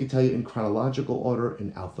 They could tell you in chronological order,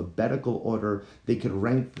 in alphabetical order. They could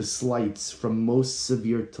rank the slights from most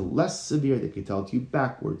severe to less severe. They could tell it to you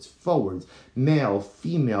backwards, forwards, male,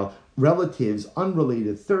 female, relatives,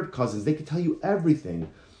 unrelated, third cousins. They could tell you everything.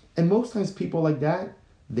 And most times people like that,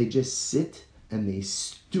 they just sit and they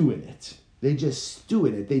stew in it. They just stew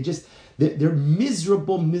in it. They're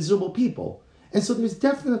miserable people. And so there's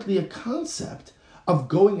definitely a concept of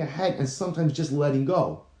going ahead and sometimes just letting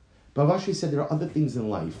go. But Rav Ashri said there are other things in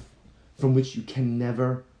life from which you can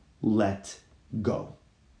never let go.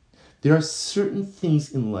 There are certain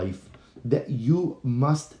things in life that you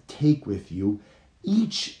must take with you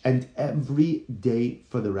each and every day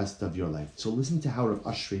for the rest of your life. So listen to how Rav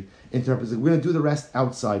Ashri interprets it. We're going to do the rest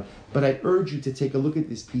outside, but I urge you to take a look at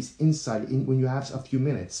this piece inside when you have a few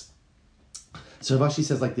minutes. So Rav Ashri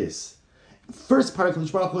says like this. First part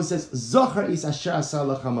of Baruch Hu says, Zochar is asher asa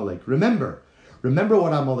lach Amalek. Remember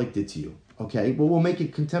what Amalek did to you. Okay? Well, we'll make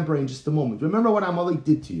it contemporary in just a moment. Remember what Amalek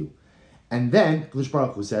did to you. And then,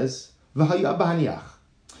 Baruch Hu says, V'haya b'haniach.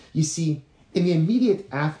 You see, in the immediate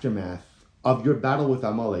aftermath of your battle with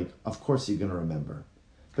Amalek, of course you're going to remember.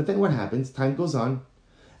 But then what happens? Time goes on,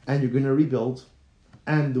 and you're going to rebuild,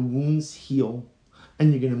 and the wounds heal,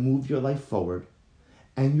 and you're going to move your life forward,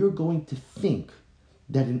 and you're going to think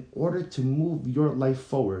that in order to move your life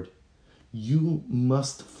forward, you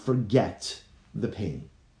must forget the pain.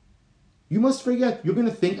 You must forget. You're going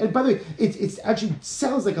to think, and by the way, it actually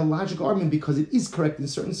sounds like a logical argument because it is correct in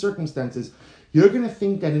certain circumstances. You're going to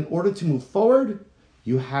think that in order to move forward,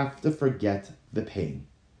 you have to forget the pain.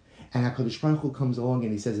 And HaKadosh Baruch Hu comes along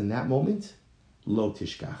and he says, in that moment, lo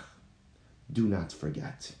tishkach, do not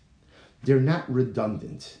forget. They're not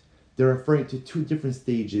redundant. They're referring to two different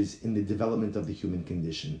stages in the development of the human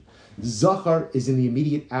condition. Zachar is in the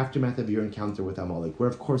immediate aftermath of your encounter with Amalek, where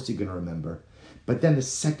of course you're going to remember. But then the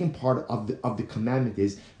second part of the commandment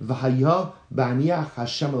is V'haya b'aniach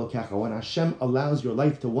Hashem elokecha, when Hashem allows your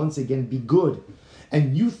life to once again be good.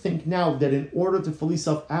 And you think now that in order to fully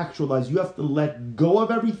self-actualize, you have to let go of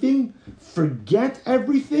everything, forget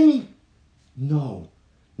everything. No,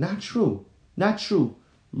 not true. Not true.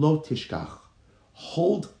 Lo tishkach.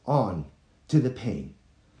 Hold on to the pain.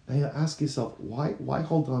 Now you ask yourself, why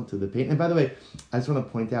hold on to the pain? And by the way, I just want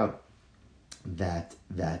to point out that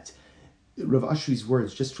Rav Ashri's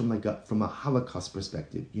words, just from a Holocaust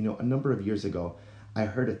perspective, a number of years ago, I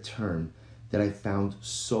heard a term that I found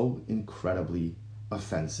so incredibly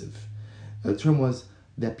offensive. The term was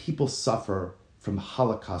that people suffer from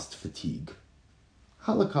Holocaust fatigue.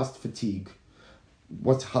 Holocaust fatigue.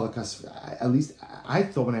 What's Holocaust? At least I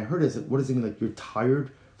thought when I heard it, what does it mean? Like you're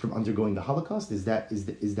tired from undergoing the Holocaust? Is that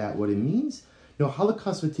what it means? No,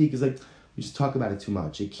 Holocaust fatigue is like we just talk about it too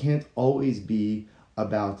much. It can't always be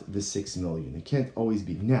about the 6 million. It can't always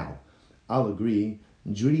be. Now, I'll agree.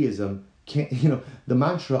 Judaism can't. The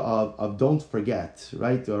mantra of don't forget,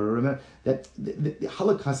 right? Or remember that the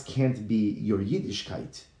Holocaust can't be your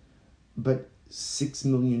Yiddishkeit, but 6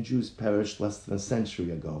 million Jews perished less than a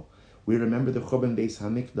century ago. We remember the Churban Beis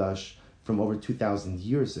Hamikdash from over 2,000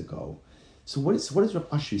 years ago. So what is Rav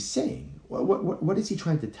Ashri saying? What is he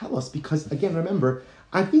trying to tell us? Because again, remember,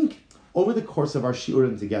 I think over the course of our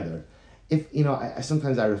shiurim together, if I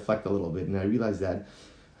sometimes I reflect a little bit and I realize that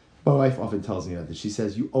my wife often tells me that she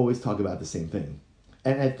says you always talk about the same thing,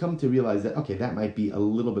 and I've come to realize that okay, that might be a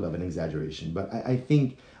little bit of an exaggeration, but I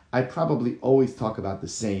think I probably always talk about the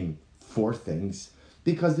same 4 things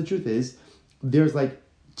because the truth is there's like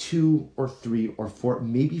 2 or 3 or 4,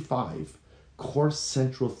 maybe 5 core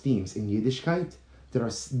central themes in Yiddishkeit that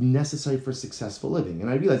are necessary for successful living. And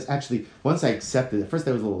I realized, actually, once I accepted it, at first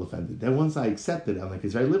I was a little offended. Then once I accepted it, I'm like,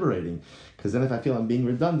 it's very liberating. Because then if I feel I'm being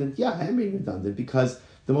redundant, yeah, I am being redundant, because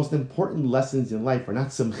the most important lessons in life are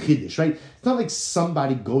not some chiddush, right? It's not like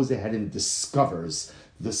somebody goes ahead and discovers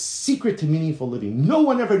the secret to meaningful living. No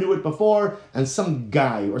one ever knew it before, and some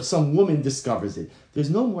guy or some woman discovers it.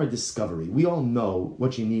 There's no more discovery. We all know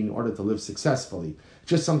what you need in order to live successfully.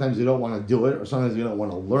 Just sometimes we don't want to do it, or sometimes we don't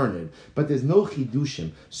want to learn it. But there's no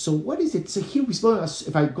chidushim. So what is it? So here we spoke about,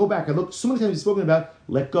 if I go back, I look, so many times we've spoken about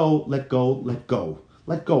let go, let go, let go.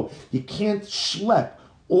 Let go. You can't schlep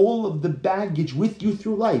all of the baggage with you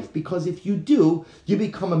through life, because if you do, you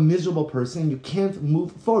become a miserable person and you can't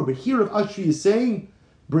move forward. But here Rav Ashri is saying,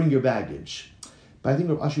 bring your baggage. But I think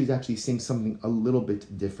Rav Ashri is actually saying something a little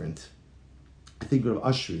bit different. I think Rav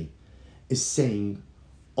Ashri is saying,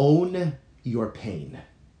 own your pain.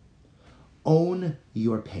 Own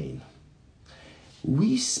your pain.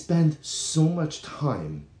 We spend so much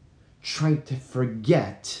time trying to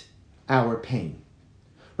forget our pain,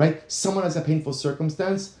 right? Someone has a painful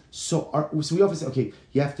circumstance, so we often say, okay,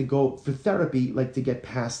 you have to go for therapy, like to get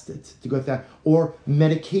past it, to go through that, or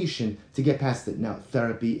medication to get past it. Now,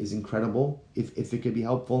 therapy is incredible if it could be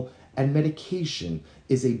helpful, and medication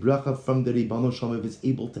is a bracha from the Ribbon Shalom if it's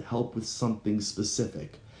able to help with something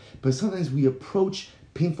specific. But sometimes we approach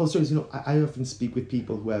painful stories. I often speak with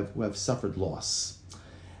people who have suffered loss,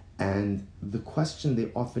 and the question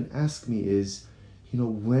they often ask me is,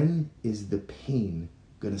 when is the pain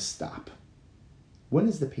going to stop? When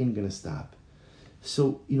is the pain going to stop?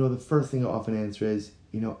 So, the first thing I often answer is,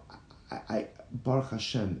 I Baruch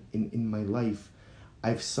Hashem, in my life,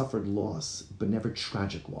 I've suffered loss, but never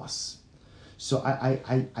tragic loss. So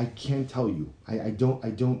I can't tell you. I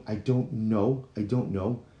don't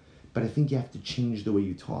know, but I think you have to change the way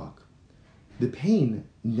you talk. The pain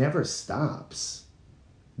never stops.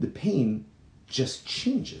 The pain just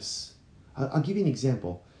changes. I'll give you an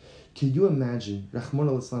example. Can you imagine, Rahman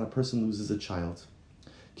al-Islam, a person loses a child?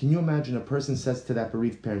 Can you imagine a person says to that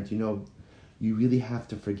bereaved parent, you really have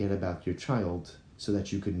to forget about your child so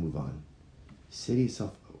that you can move on? Say to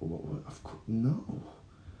yourself, of course, no.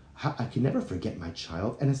 I can never forget my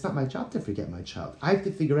child, and it's not my job to forget my child. I have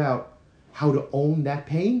to figure out how to own that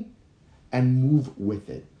pain and move with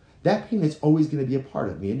it. That pain is always going to be a part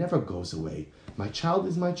of me. It never goes away. My child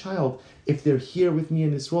is my child. If they're here with me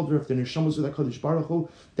in this world, or if they're neshamos with HaKadosh Baruch Hu,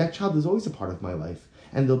 that child is always a part of my life.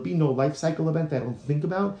 And there'll be no life cycle event that I don't think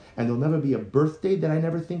about, and there'll never be a birthday that I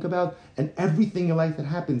never think about, and everything in life that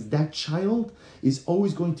happens, that child is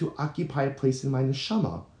always going to occupy a place in my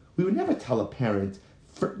neshama. We would never tell a parent,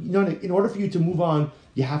 in order for you to move on,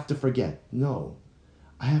 you have to forget. No.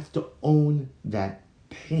 I have to own that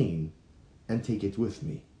pain and take it with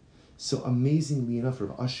me. So amazingly enough,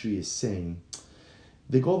 Rav Ashri is saying,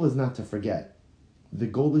 the goal is not to forget. The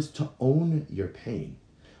goal is to own your pain.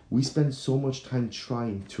 We spend so much time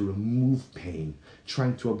trying to remove pain,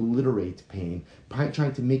 trying to obliterate pain,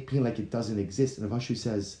 trying to make pain like it doesn't exist. And Rav Ashri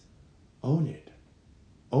says, own it.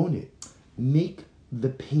 Own it. Make the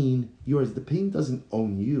pain yours. The pain doesn't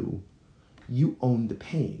own you. You own the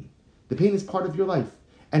pain. The pain is part of your life.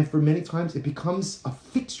 And for many times it becomes a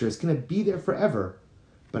fixture. It's going to be there forever.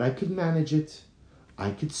 But I could manage it.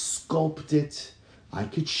 I could sculpt it. I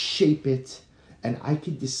could shape it. And I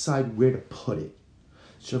could decide where to put it.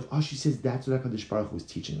 So Rav Ashri says that's what HaKadosh Baruch Hu is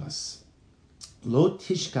teaching us. Lo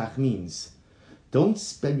tishkach means don't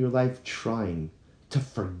spend your life trying to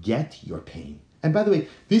forget your pain. And by the way,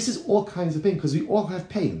 this is all kinds of pain, because we all have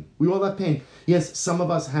pain. We all have pain. Yes, some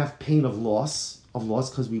of us have pain of loss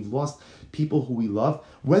because we've lost people who we love.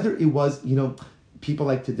 Whether it was, people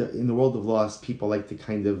like to, in the world of loss, people like to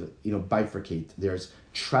kind of, bifurcate. There's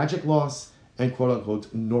tragic loss and quote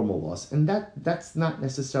unquote normal loss. And that's not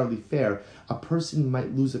necessarily fair. A person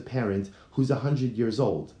might lose a parent who's 100 years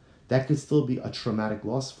old. That could still be a traumatic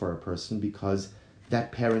loss for a person, because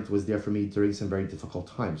that parent was there for me during some very difficult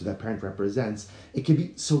times. That parent represents, it can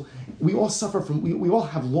be, so we all suffer from, we all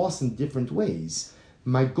have loss in different ways.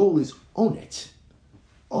 My goal is own it.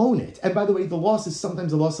 Own it. And by the way, the loss is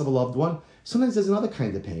sometimes the loss of a loved one. Sometimes there's another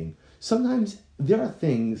kind of pain. Sometimes there are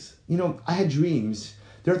things, I had dreams.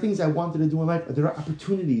 There are things I wanted to do in life. There are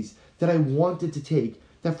opportunities that I wanted to take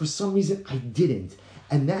that for some reason I didn't.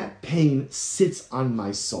 And that pain sits on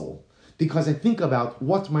my soul, because I think about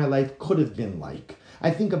what my life could have been like.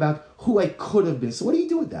 I think about who I could have been. So what do you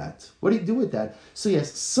do with that? What do you do with that? So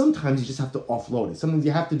yes, sometimes you just have to offload it. Sometimes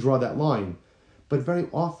you have to draw that line. But very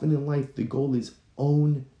often in life, the goal is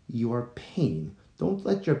own your pain. Don't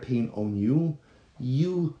let your pain own you.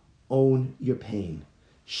 You own your pain.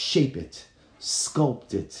 Shape it,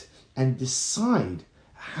 sculpt it, and decide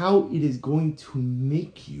how it is going to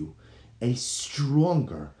make you a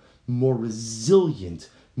stronger, more resilient,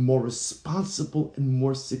 more responsible, and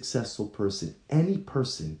more successful person. Any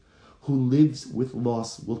person who lives with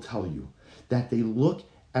loss will tell you that they look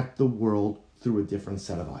at the world through a different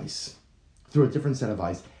set of eyes. Through a different set of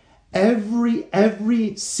eyes.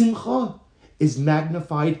 Every simcha is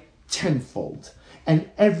magnified tenfold. And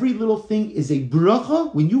every little thing is a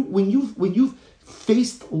bracha. When you've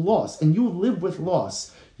faced loss and you live with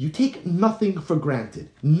loss, you take nothing for granted.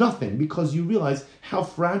 Nothing, because you realize how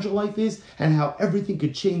fragile life is and how everything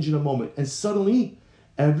could change in a moment. And suddenly,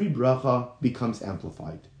 every bracha becomes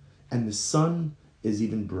amplified. And the sun is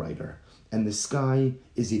even brighter. And the sky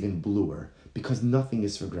is even bluer. Because nothing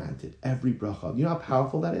is for granted. Every bracha. You know how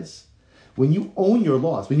powerful that is? When you own your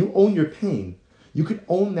loss, when you own your pain, you can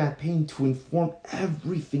own that pain to inform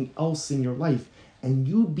everything else in your life. And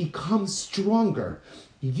you become stronger.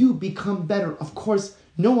 You become better. Of course,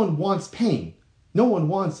 no one wants pain. No one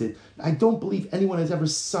wants it. I don't believe anyone has ever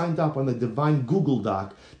signed up on the divine Google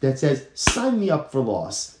Doc that says, sign me up for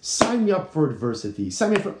loss. Sign me up for adversity. Sign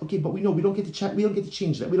me up for, okay, but we know we don't get to chat. We don't get to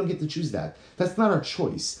change that. We don't get to choose that. That's not our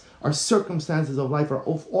choice. Our circumstances of life are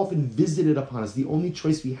often visited upon us. The only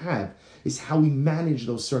choice we have is how we manage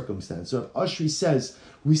those circumstances. So if Ashri says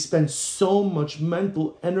we spend so much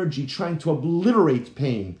mental energy trying to obliterate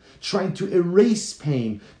pain, trying to erase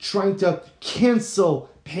pain, trying to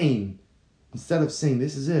cancel pain, instead of saying,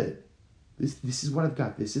 this is it. This is what I've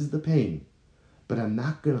got. This is the pain. But I'm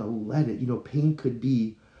not going to let it. Pain could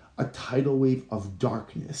be a tidal wave of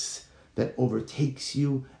darkness that overtakes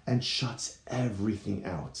you and shuts everything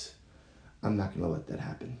out. I'm not going to let that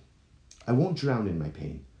happen. I won't drown in my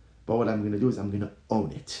pain. But what I'm going to do is I'm going to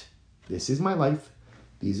own it. This is my life.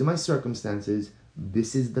 These are my circumstances.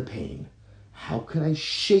 This is the pain. How can I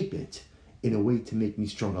shape it in a way to make me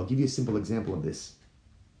strong? I'll give you a simple example of this.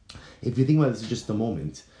 If you think about this just a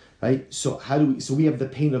moment, right? So we have the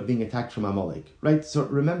pain of being attacked from Amalek, right? So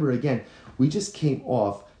remember again, we just came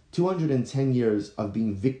off 210 years of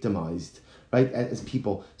being victimized, right, as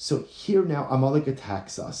people. So here now Amalek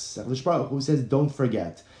attacks us. Who says, don't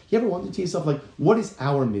forget. You ever wondered to yourself, what is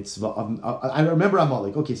our mitzvah? I remember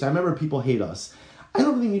Amalek. Okay, so I remember people hate us. I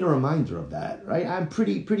don't really need a reminder of that, right? I'm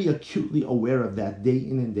pretty acutely aware of that day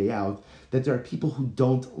in and day out, that there are people who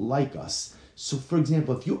don't like us. So, for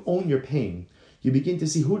example, if you own your pain, you begin to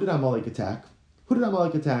see, who did Amalek attack? Who did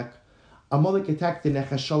Amalek attack? Amalek attacked the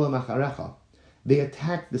Nechashala Macharecha. They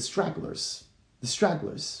attacked the stragglers. The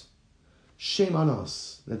stragglers. Shame on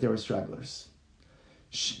us that there were stragglers.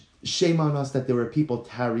 Shame on us that there were people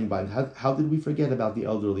tarrying by. How did we forget about the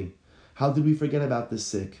elderly? How did we forget about the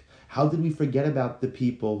sick? How did we forget about the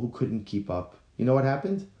people who couldn't keep up? You know what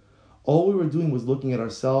happened? All we were doing was looking at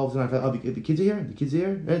ourselves and the kids are here, the kids are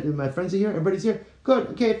here, my friends are here, everybody's here. Good,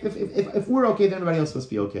 okay, if we're okay, then everybody else must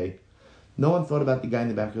be okay. No one thought about the guy in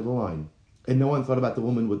the back of the line. And no one thought about the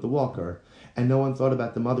woman with the walker. And no one thought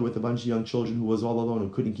about the mother with a bunch of young children who was all alone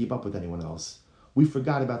and couldn't keep up with anyone else. We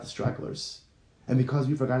forgot about the stragglers. And because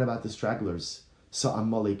we forgot about the stragglers, so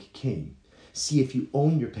Amalek came. See, if you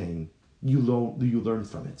own your pain, you learn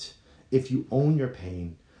from it. If you own your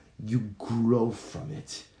pain, you grow from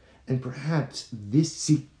it. And perhaps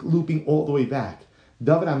this, looping all the way back,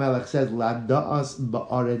 David HaMelech says, Lada'as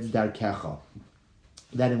ba'aretz darkecha,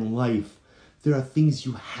 that in life, there are things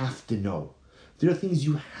you have to know. There are things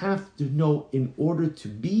you have to know in order to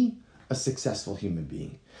be a successful human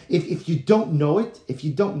being. If you don't know it,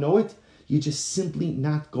 you're just simply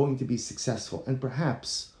not going to be successful. And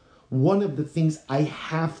perhaps one of the things I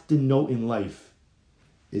have to know in life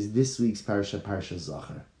is this week's Parasha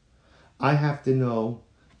Zachar. I have to know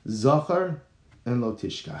Zachar and Lo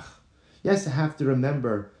Tishkach. Yes, I have to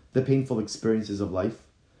remember the painful experiences of life,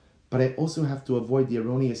 but I also have to avoid the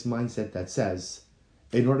erroneous mindset that says,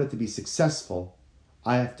 in order to be successful,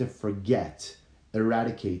 I have to forget,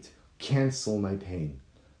 eradicate, cancel my pain.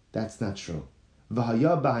 That's not true.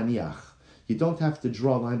 V'haya ba'aniach. You don't have to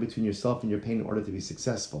draw a line between yourself and your pain in order to be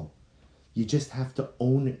successful. You just have to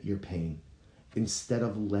own your pain instead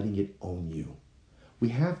of letting it own you. We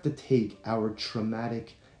have to take our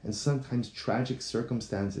traumatic and sometimes tragic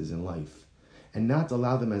circumstances in life and not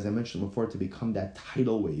allow them, as I mentioned before, to become that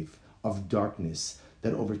tidal wave of darkness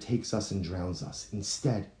that overtakes us and drowns us.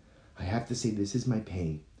 Instead, I have to say, this is my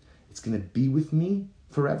pain. It's going to be with me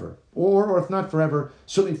forever. Or if not forever,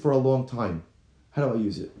 certainly for a long time. How do I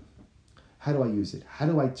use it? How do I use it? How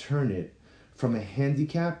do I turn it from a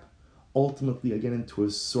handicap ultimately again into a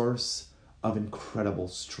source of incredible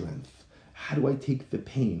strength? How do I take the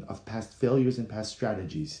pain of past failures and past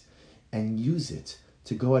strategies and use it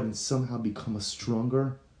to go out and somehow become a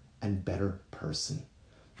stronger and better person?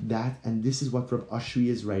 This is what Rav Ashri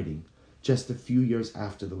is writing just a few years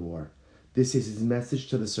after the war. This is his message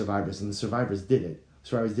to the survivors, and the survivors did it.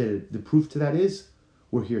 The proof to that is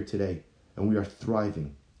we're here today, and we are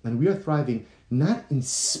thriving. And we are thriving not in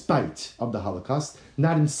spite of the Holocaust,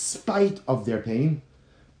 not in spite of their pain,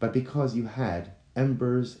 but because you had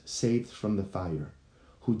embers saved from the fire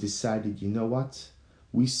who decided, you know what?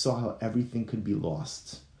 We saw how everything could be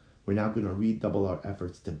lost. We're now going to redouble our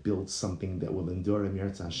efforts to build something that will endure in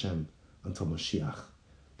Eretz Hashem until Mashiach.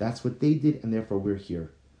 That's what they did, and therefore we're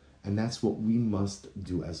here. And that's what we must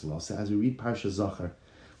do as well. So as we read Parsha Zachar,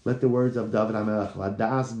 let the words of David HaMelech,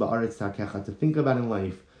 Ladas ba'aretz takecha, to think about in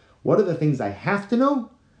life, what are the things I have to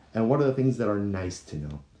know, and what are the things that are nice to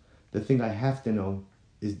know? The thing I have to know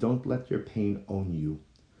is don't let your pain own you.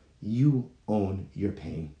 You own your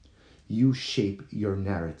pain. You shape your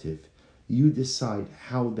narrative. You decide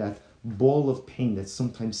how that ball of pain that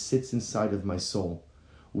sometimes sits inside of my soul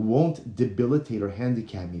won't debilitate or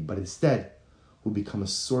handicap me, but instead will become a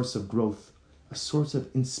source of growth, a source of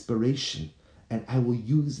inspiration, and I will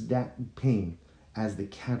use that pain as the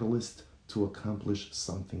catalyst to accomplish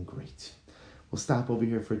something great. We'll stop over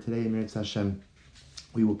here for today, Eretz Hashem.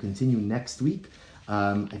 We will continue next week.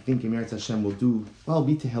 I think Eretz Hashem will do,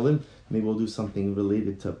 be Tehillim. Maybe we'll do something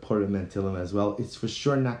related to Purim and Tehillim as well. It's for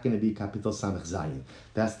sure not going to be Kapitel Samech Zayin.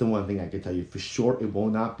 That's the one thing I can tell you. For sure, it will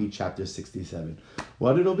not be chapter 67.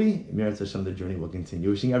 What it'll be, Eretz Hashem, the journey will continue.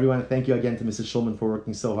 Wishing everyone, thank you again to Mrs. Shulman for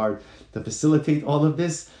working so hard to facilitate all of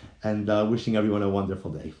this, and wishing everyone a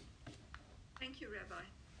wonderful day. Thank you, Rabbi.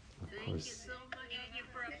 Of course. Thank you so much. Thank you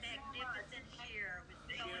for a magnificent share. It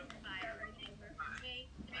was so inspiring.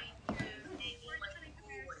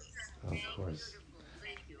 Of course.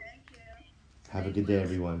 Thank you. Have a good day,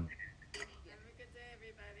 everyone.